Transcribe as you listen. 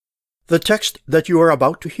The text that you are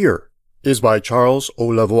about to hear is by Charles O.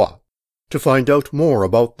 Lavoie. To find out more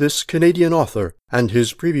about this Canadian author and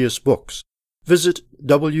his previous books, visit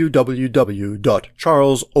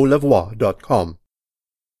www.charlesolavoie.com.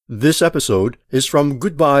 This episode is from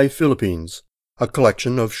Goodbye Philippines, a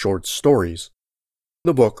collection of short stories.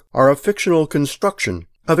 The book are a fictional construction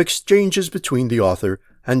of exchanges between the author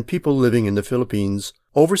and people living in the Philippines,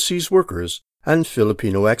 overseas workers, and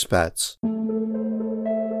Filipino expats.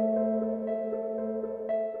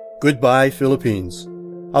 Goodbye Philippines,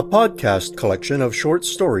 a podcast collection of short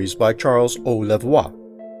stories by Charles O. Lavoie.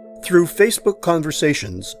 Through Facebook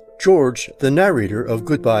conversations, George, the narrator of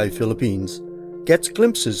Goodbye Philippines, gets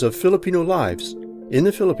glimpses of Filipino lives in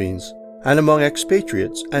the Philippines and among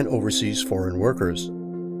expatriates and overseas foreign workers.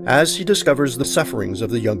 As he discovers the sufferings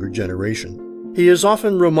of the younger generation, he is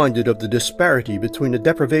often reminded of the disparity between the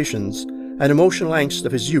deprivations and emotional angst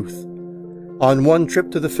of his youth. On one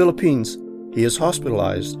trip to the Philippines, he is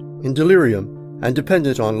hospitalized, in delirium, and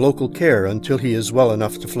dependent on local care until he is well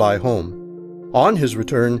enough to fly home. On his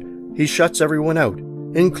return, he shuts everyone out,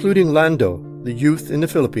 including Lando, the youth in the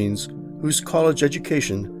Philippines whose college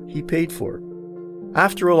education he paid for.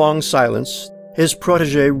 After a long silence, his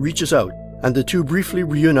protege reaches out, and the two briefly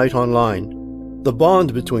reunite online. The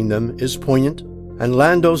bond between them is poignant, and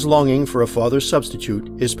Lando's longing for a father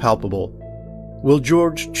substitute is palpable. Will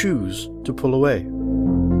George choose to pull away?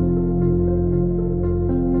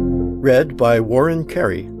 Read by Warren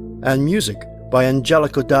Carey, and music by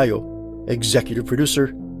Angelico Dayo. Executive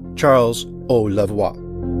producer, Charles O. Lavoie.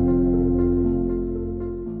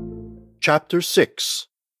 Chapter 6.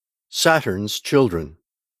 Saturn's Children.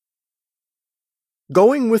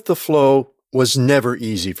 Going with the flow was never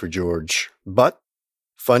easy for George, but,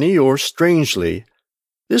 funny or strangely,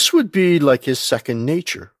 this would be like his second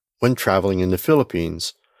nature when traveling in the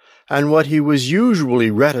Philippines, and what he was usually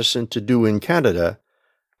reticent to do in Canada,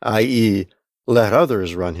 i.e., let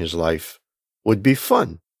others run his life, would be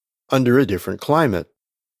fun under a different climate.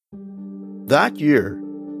 That year,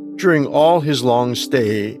 during all his long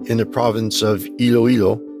stay in the province of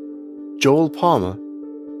Iloilo, Joel Palma,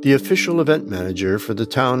 the official event manager for the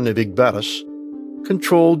town of Igbaras,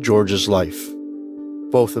 controlled George's life,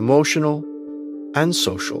 both emotional and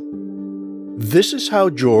social. This is how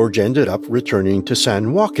George ended up returning to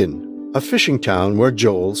San Joaquin, a fishing town where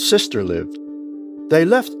Joel's sister lived. They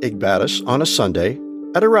left Igbaras on a Sunday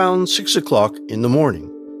at around 6 o'clock in the morning.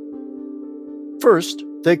 First,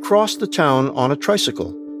 they crossed the town on a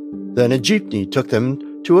tricycle. Then a jeepney took them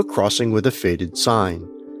to a crossing with a faded sign.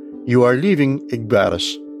 You are leaving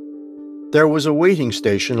Igbaras. There was a waiting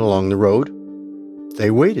station along the road.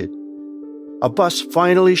 They waited. A bus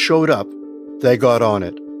finally showed up. They got on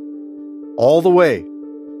it. All the way,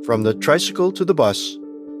 from the tricycle to the bus,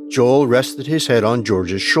 Joel rested his head on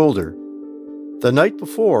George's shoulder. The night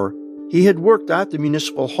before, he had worked at the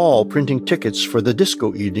municipal hall printing tickets for the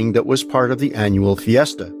disco evening that was part of the annual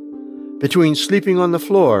fiesta. Between sleeping on the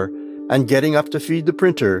floor and getting up to feed the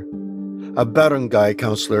printer, a barangay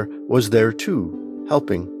counselor was there too,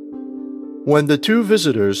 helping. When the two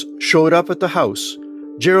visitors showed up at the house,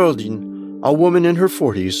 Geraldine, a woman in her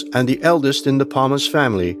 40s and the eldest in the Palmas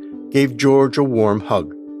family, gave George a warm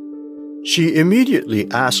hug. She immediately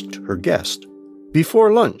asked her guest,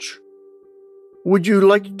 before lunch, "Would you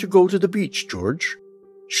like to go to the beach, George?"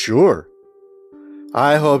 "Sure."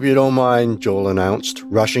 "I hope you don't mind," Joel announced,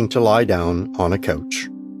 rushing to lie down on a couch.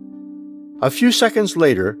 A few seconds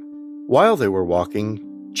later, while they were walking,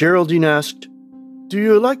 Geraldine asked, "Do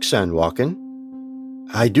you like San Joaquin?"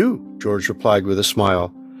 "I do," George replied with a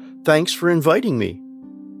smile. "Thanks for inviting me."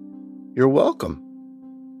 "You're welcome."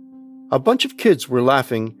 A bunch of kids were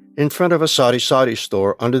laughing in front of a sari-sari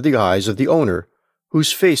store under the eyes of the owner,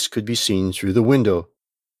 whose face could be seen through the window.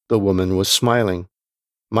 The woman was smiling.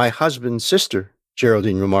 "My husband's sister,"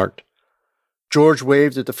 Geraldine remarked. George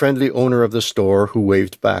waved at the friendly owner of the store, who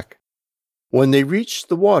waved back. When they reached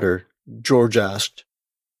the water, George asked,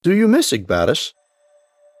 "Do you miss Igbaras?"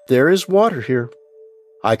 "There is water here.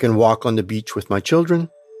 I can walk on the beach with my children.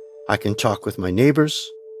 I can talk with my neighbors."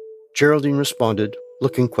 Geraldine responded,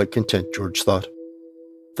 looking quite content, George thought.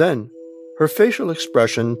 Then, her facial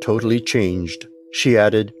expression totally changed. She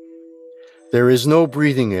added, "There is no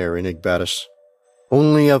breathing air in Igbaras.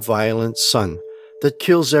 Only a violent sun that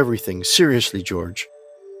kills everything. Seriously, George."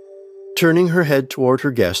 Turning her head toward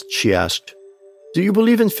her guest, she asked, "Do you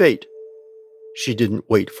believe in fate?" She didn't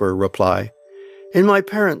wait for a reply. "In my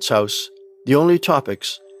parents' house, the only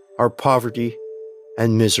topics are poverty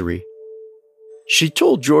and misery." She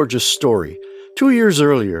told George a story. 2 years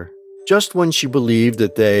earlier, Just when she believed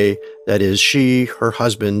that that is, she, her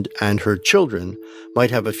husband, and her children,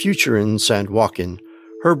 might have a future in San Joaquin,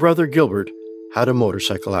 her brother Gilbert had a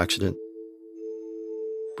motorcycle accident.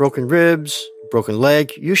 Broken ribs, broken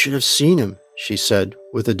leg, you should have seen him, she said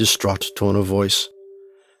with a distraught tone of voice.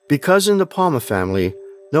 Because in the Palma family,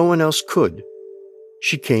 no one else could,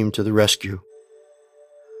 she came to the rescue.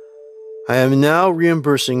 I am now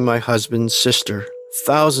reimbursing my husband's sister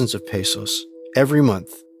thousands of pesos every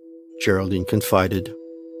month, Geraldine confided.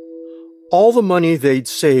 All the money they'd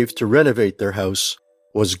saved to renovate their house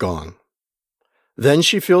was gone. Then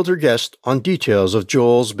she filled her guest on details of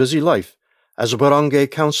Joel's busy life as a barangay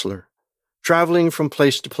counselor, traveling from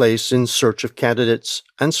place to place in search of candidates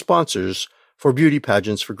and sponsors for beauty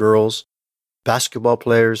pageants for girls, basketball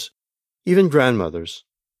players, even grandmothers.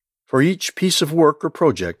 For each piece of work or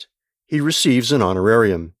project, he receives an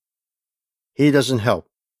honorarium. He doesn't help,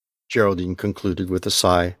 Geraldine concluded with a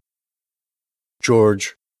sigh.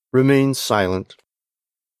 George remained silent.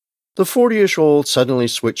 The 40-ish-old suddenly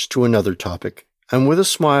switched to another topic, and with a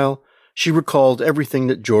smile, she recalled everything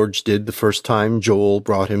that George did the first time Joel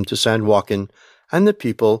brought him to San Joaquin and the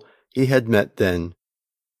people he had met then.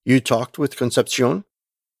 You talked with Concepcion?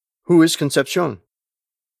 Who is Concepcion?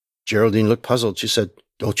 Geraldine looked puzzled. She said,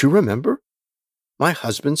 Don't you remember? My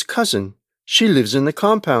husband's cousin. She lives in the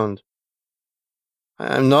compound.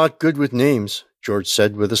 I'm not good with names, George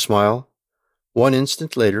said with a smile. One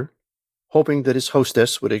instant later, hoping that his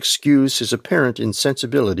hostess would excuse his apparent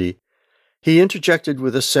insensibility, he interjected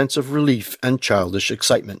with a sense of relief and childish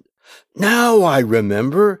excitement. Now I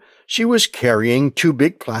remember. She was carrying 2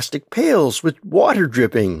 big plastic pails with water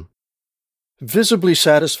dripping. Visibly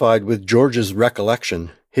satisfied with George's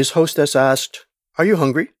recollection, his hostess asked, Are you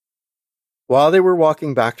hungry? While they were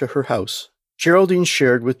walking back to her house, Geraldine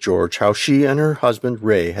shared with George how she and her husband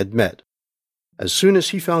Ray had met. As soon as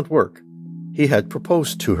he found work, he had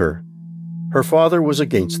proposed to her. Her father was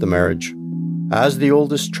against the marriage. As the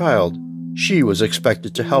oldest child, she was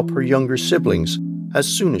expected to help her younger siblings as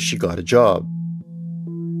soon as she got a job.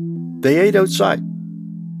 They ate outside.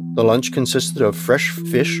 The lunch consisted of fresh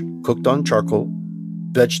fish cooked on charcoal,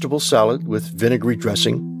 vegetable salad with vinegary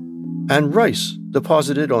dressing, and rice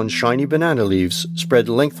deposited on shiny banana leaves spread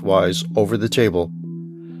lengthwise over the table.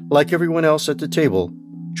 Like everyone else at the table,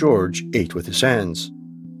 George ate with his hands.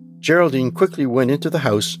 Geraldine quickly went into the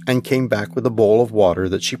house and came back with a bowl of water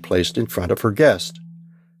that she placed in front of her guest.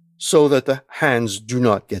 So that the hands do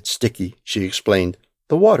not get sticky, she explained.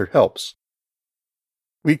 The water helps.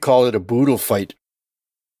 We call it a boodle fight.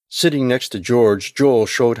 Sitting next to George, Joel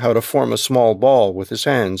showed how to form a small ball with his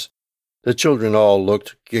hands. The children all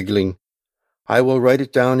looked, giggling. I will write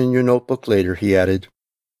it down in your notebook later, he added.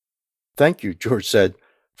 Thank you, George said.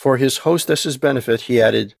 For his hostess's benefit, he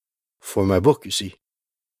added, For my book, you see.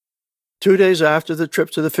 2 days after the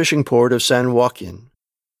trip to the fishing port of San Joaquin,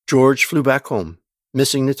 George flew back home,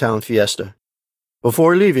 missing the town fiesta.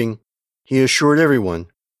 Before leaving, he assured everyone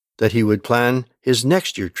that he would plan his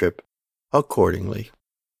next year trip accordingly.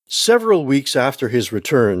 Several weeks after his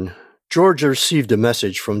return, George received a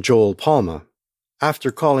message from Joel Palma.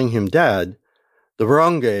 After calling him Dad, the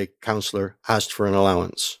barangay counselor asked for an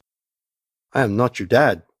allowance. I am not your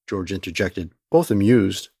dad, George interjected, both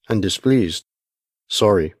amused and displeased.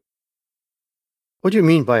 Sorry. What do you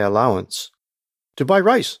mean by allowance? To buy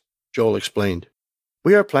rice, Joel explained.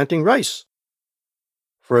 We are planting rice.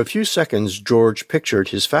 For a few seconds, George pictured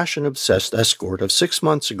his fashion-obsessed escort of 6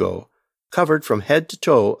 months ago, covered from head to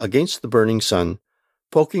toe against the burning sun,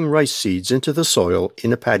 poking rice seeds into the soil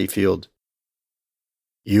in a paddy field.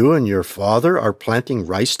 You and your father are planting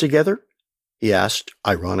rice together? He asked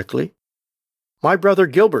ironically. My brother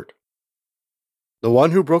Gilbert. The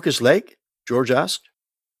one who broke his leg? George asked.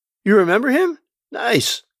 You remember him?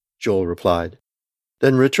 Nice, Joel replied.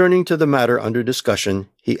 Then returning to the matter under discussion,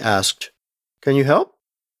 he asked, Can you help?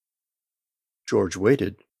 George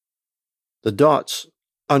waited. The dots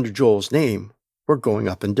under Joel's name were going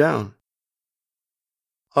up and down.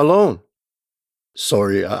 Alone.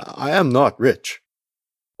 Sorry, I am not rich.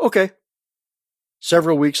 Okay.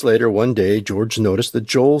 Several weeks later, one day, George noticed that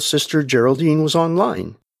Joel's sister Geraldine was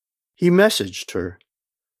online. He messaged her.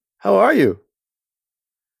 How are you?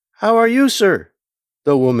 How are you, sir?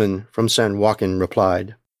 The woman from San Joaquin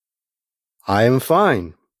replied. I am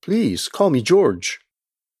fine. Please call me George.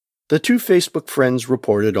 The 2 Facebook friends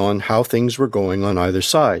reported on how things were going on either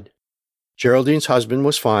side. Geraldine's husband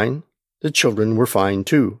was fine. The children were fine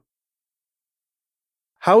too.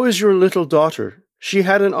 How is your little daughter? She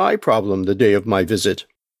had an eye problem the day of my visit.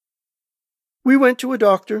 We went to a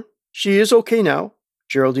doctor. She is okay now,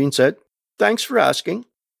 Geraldine said. Thanks for asking.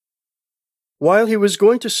 While he was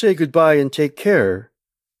going to say goodbye and take care,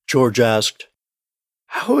 George asked,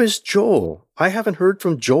 "How is Joel? I haven't heard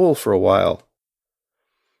from Joel for a while."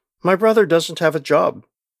 "My brother doesn't have a job."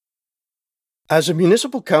 "As a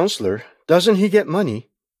municipal councillor, doesn't he get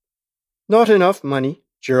money?" "Not enough money,"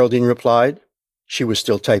 Geraldine replied. She was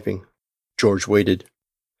still typing. George waited.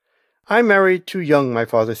 "I married too young, my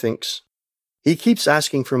father thinks. He keeps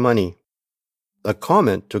asking for money." The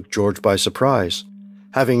comment took George by surprise.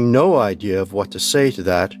 Having no idea of what to say to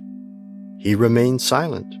that, he remained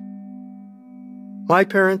silent. "My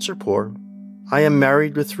parents are poor. I am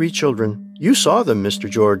married with 3 children. You saw them, Mr.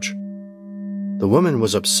 George." The woman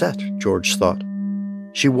was upset, George thought.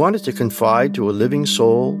 She wanted to confide to a living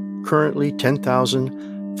soul currently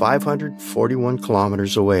 10,541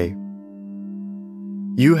 kilometers away.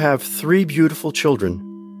 "You have 3 beautiful children."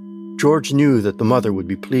 George knew that the mother would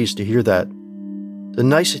be pleased to hear that. The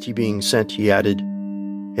nicety being sent, he added,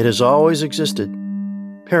 "It has always existed.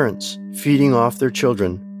 Parents feeding off their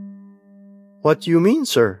children." "What do you mean,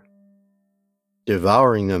 sir?"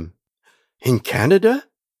 "Devouring them." "In Canada?"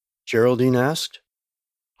 Geraldine asked.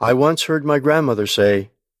 "I once heard my grandmother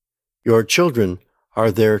say, 'Your children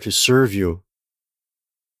are there to serve you.'"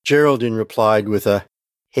 Geraldine replied with a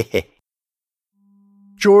heh.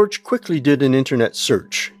 George quickly did an internet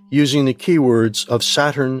search using the keywords of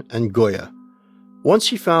Saturn and Goya. Once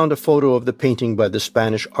he found a photo of the painting by the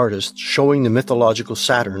Spanish artist showing the mythological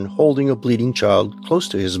Saturn holding a bleeding child close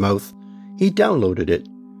to his mouth, he downloaded it.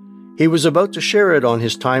 He was about to share it on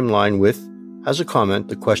his timeline with, as a comment,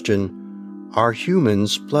 the question, "Are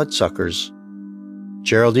humans bloodsuckers?"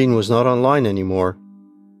 Geraldine was not online anymore.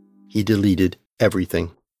 He deleted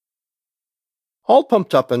everything. All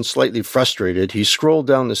pumped up and slightly frustrated, he scrolled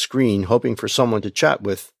down the screen hoping for someone to chat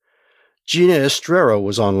with. Gina Estrella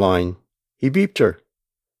was online. He beeped her.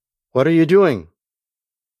 "What are you doing?"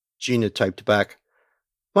 Gina typed back,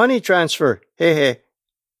 "Money transfer, hey.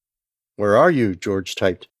 "Where are you?" George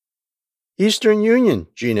typed. "Eastern Union,"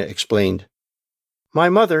 Gina explained. "My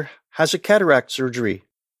mother has a cataract surgery."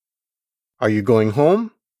 "Are you going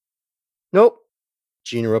home?" "Nope,"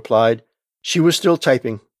 Gina replied. She was still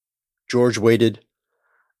typing. George waited.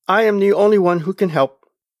 "I am the only one who can help."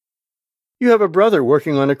 "You have a brother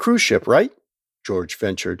working on a cruise ship, right?" George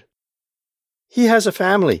ventured. "He has a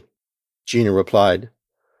family," Gina replied.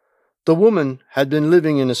 The woman had been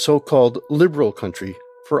living in a so-called liberal country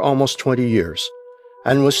for almost 20 years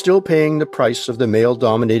and was still paying the price of the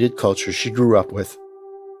male-dominated culture she grew up with.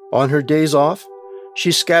 On her days off,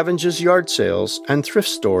 she scavenges yard sales and thrift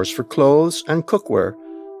stores for clothes and cookware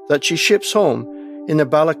that she ships home in a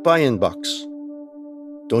balikbayan box.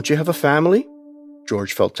 "Don't you have a family?"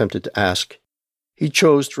 George felt tempted to ask. He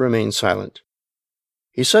chose to remain silent.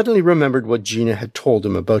 He suddenly remembered what Gina had told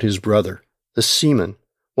him about his brother, the seaman,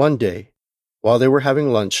 one day, while they were having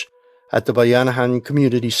lunch at the Bayanahan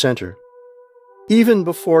Community Center. Even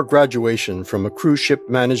before graduation from a cruise ship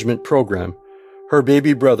management program, her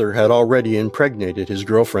baby brother had already impregnated his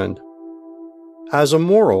girlfriend. As a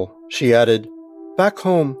moral, she added, "Back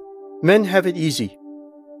home, men have it easy."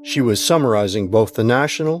 She was summarizing both the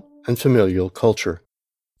national and familial culture.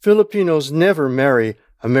 "Filipinos never marry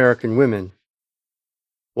American women."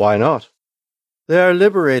 "Why not?" "They are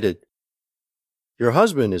liberated." "Your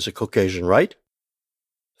husband is a Caucasian, right?"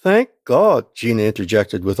 "Thank God," Gina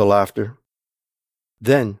interjected with a laughter.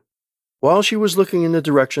 Then, while she was looking in the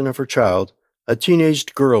direction of her child, a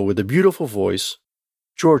teenaged girl with a beautiful voice,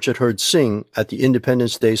 George had heard sing at the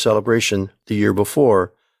Independence Day celebration the year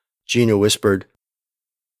before, Gina whispered,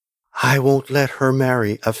 "I won't let her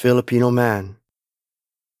marry a Filipino man."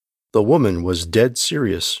 The woman was dead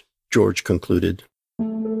serious, George concluded.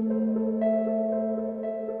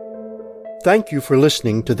 Thank you for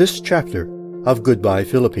listening to this chapter of Goodbye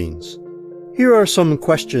Philippines. Here are some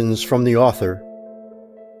questions from the author,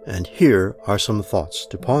 and here are some thoughts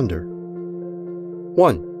to ponder.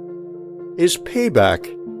 1. Is payback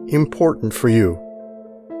important for you?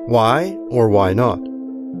 Why or why not?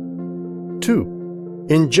 2.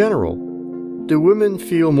 In general, do women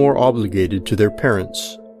feel more obligated to their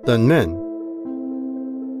parents than men?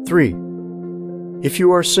 3. If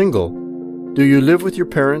you are single, do you live with your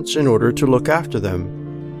parents in order to look after them?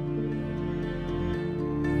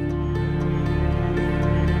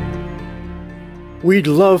 We'd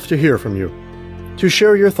love to hear from you. To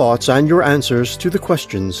share your thoughts and your answers to the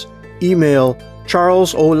questions, email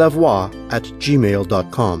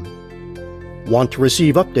charlesolavoie@gmail.com. Want to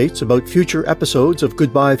receive updates about future episodes of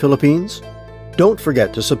Goodbye Philippines? Don't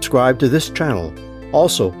forget to subscribe to this channel.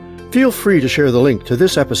 Also, feel free to share the link to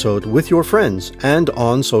this episode with your friends and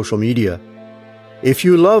on social media. If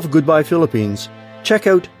you love Goodbye Philippines, check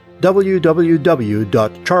out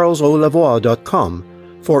www.charlesolavoie.com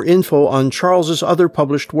for info on Charles's other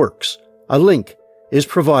published works. A link is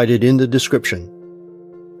provided in the description.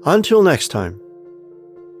 Until next time.